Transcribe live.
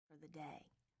day.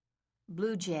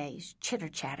 Blue jays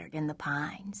chitter-chattered in the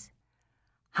pines.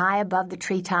 High above the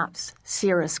treetops,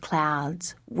 cirrus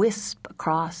clouds wisp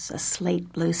across a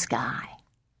slate-blue sky.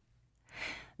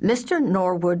 Mr.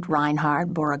 Norwood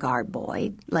Reinhard Beauregard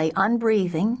Boyd lay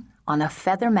unbreathing on a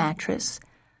feather mattress,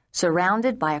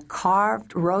 surrounded by a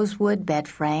carved rosewood bed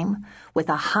frame with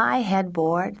a high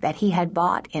headboard that he had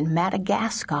bought in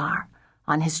Madagascar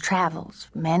on his travels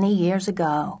many years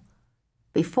ago,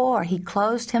 before he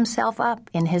closed himself up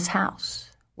in his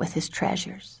house with his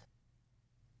treasures.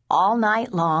 All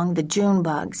night long the June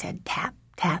bugs had tapped,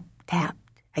 tapped, tapped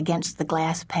against the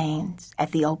glass panes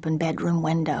at the open bedroom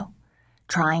window,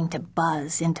 trying to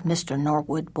buzz into Mr.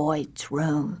 Norwood Boyd's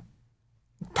room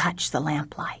and touch the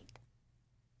lamplight.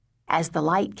 As the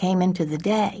light came into the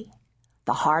day,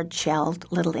 the hard-shelled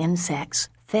little insects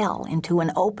fell into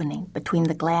an opening between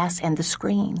the glass and the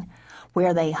screen,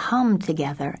 where they hummed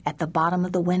together at the bottom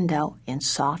of the window in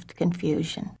soft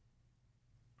confusion.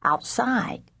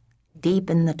 Outside, deep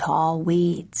in the tall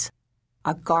weeds,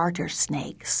 a garter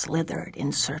snake slithered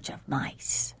in search of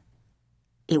mice.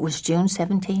 It was June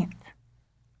 17th,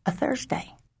 a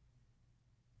Thursday.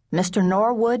 Mr.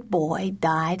 Norwood Boyd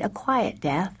died a quiet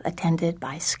death attended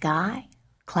by sky,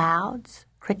 clouds,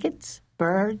 crickets,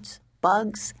 birds,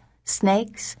 bugs,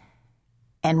 snakes,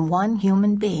 and one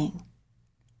human being,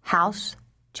 House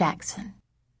Jackson.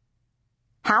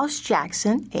 House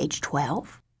Jackson, age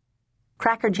 12,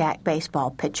 crackerjack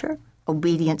baseball pitcher,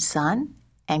 obedient son,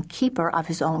 and keeper of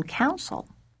his own counsel,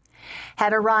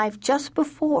 had arrived just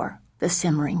before the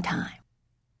simmering time.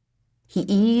 He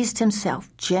eased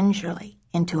himself gingerly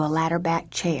into a ladder-back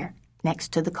chair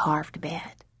next to the carved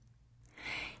bed.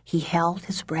 He held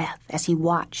his breath as he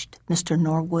watched Mr.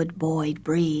 Norwood Boyd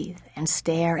breathe and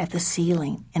stare at the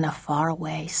ceiling in a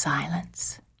faraway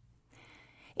silence.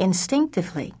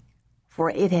 Instinctively, for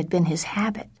it had been his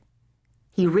habit,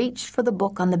 he reached for the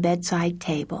book on the bedside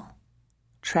table,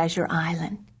 Treasure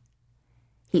Island.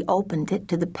 He opened it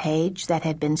to the page that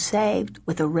had been saved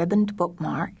with a ribboned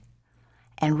bookmark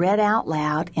and read out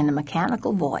loud in a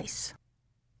mechanical voice,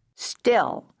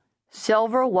 "Still,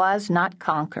 silver was not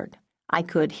conquered. I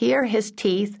could hear his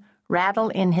teeth rattle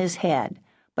in his head,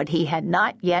 but he had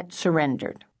not yet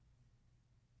surrendered."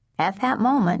 At that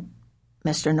moment,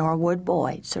 Mr. Norwood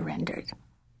Boyd surrendered.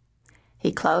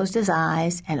 He closed his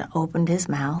eyes and opened his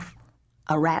mouth.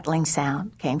 A rattling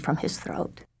sound came from his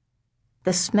throat.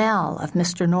 The smell of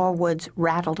Mr. Norwood's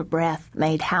rattled breath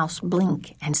made House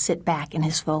blink and sit back in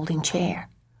his folding chair.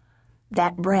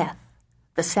 That breath,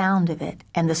 the sound of it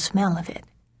and the smell of it,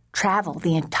 traveled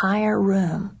the entire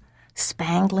room,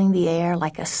 spangling the air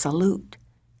like a salute,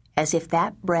 as if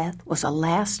that breath was a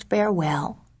last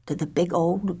farewell to the big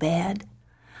old bed,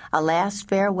 a last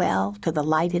farewell to the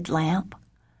lighted lamp,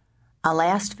 a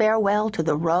last farewell to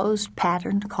the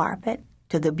rose-patterned carpet,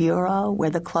 to the bureau where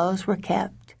the clothes were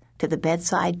kept, to the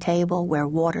bedside table where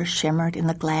water shimmered in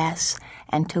the glass,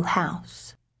 and to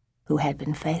House, who had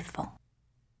been faithful.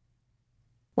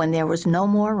 When there was no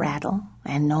more rattle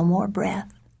and no more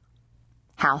breath,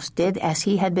 House did as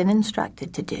he had been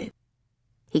instructed to do.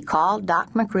 He called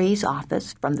Doc McCree's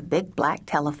office from the big black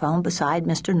telephone beside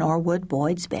Mr. Norwood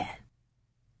Boyd's bed.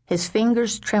 His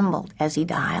fingers trembled as he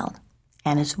dialed,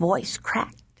 and his voice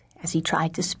cracked as he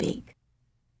tried to speak.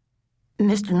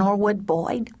 "Mr. Norwood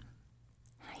Boyd?"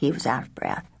 He was out of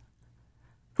breath.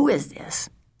 "Who is this?"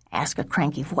 asked a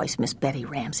cranky voice Miss Betty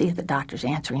Ramsey of the doctor's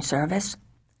answering service.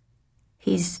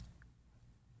 "He's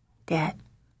dead."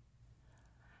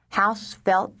 House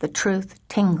felt the truth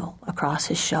tingle across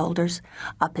his shoulders,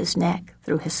 up his neck,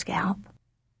 through his scalp.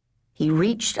 He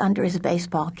reached under his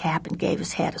baseball cap and gave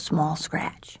his head a small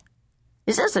scratch.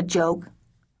 "Is this a joke?"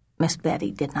 Miss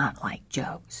Betty did not like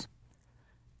jokes.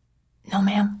 "No,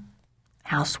 ma'am,"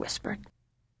 House whispered.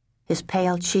 His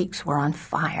pale cheeks were on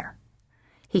fire.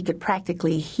 He could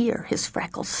practically hear his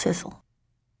freckles sizzle.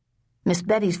 Miss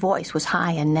Betty's voice was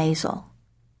high and nasal.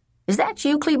 "Is that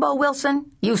you, Clebo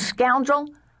Wilson? You scoundrel?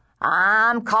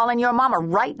 I'm calling your mama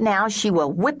right now. She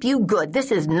will whip you good.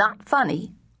 This is not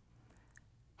funny."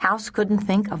 House couldn't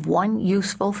think of one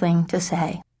useful thing to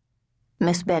say.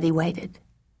 Miss Betty waited.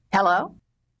 "Hello?"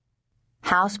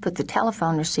 House put the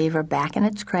telephone receiver back in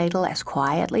its cradle as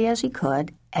quietly as he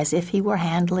could, as if he were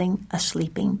handling a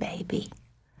sleeping baby.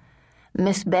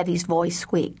 Miss Betty's voice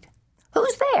squeaked,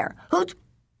 "Who's there? Who's—"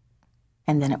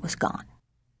 And then it was gone.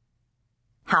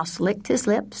 House licked his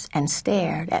lips and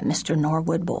stared at Mr.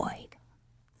 Norwood Boyd.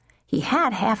 He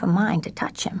had half a mind to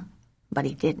touch him, but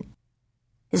he didn't.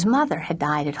 His mother had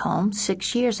died at home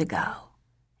 6 years ago,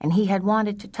 and he had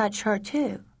wanted to touch her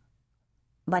too,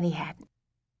 but he hadn't.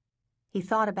 He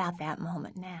thought about that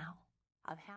moment now, of how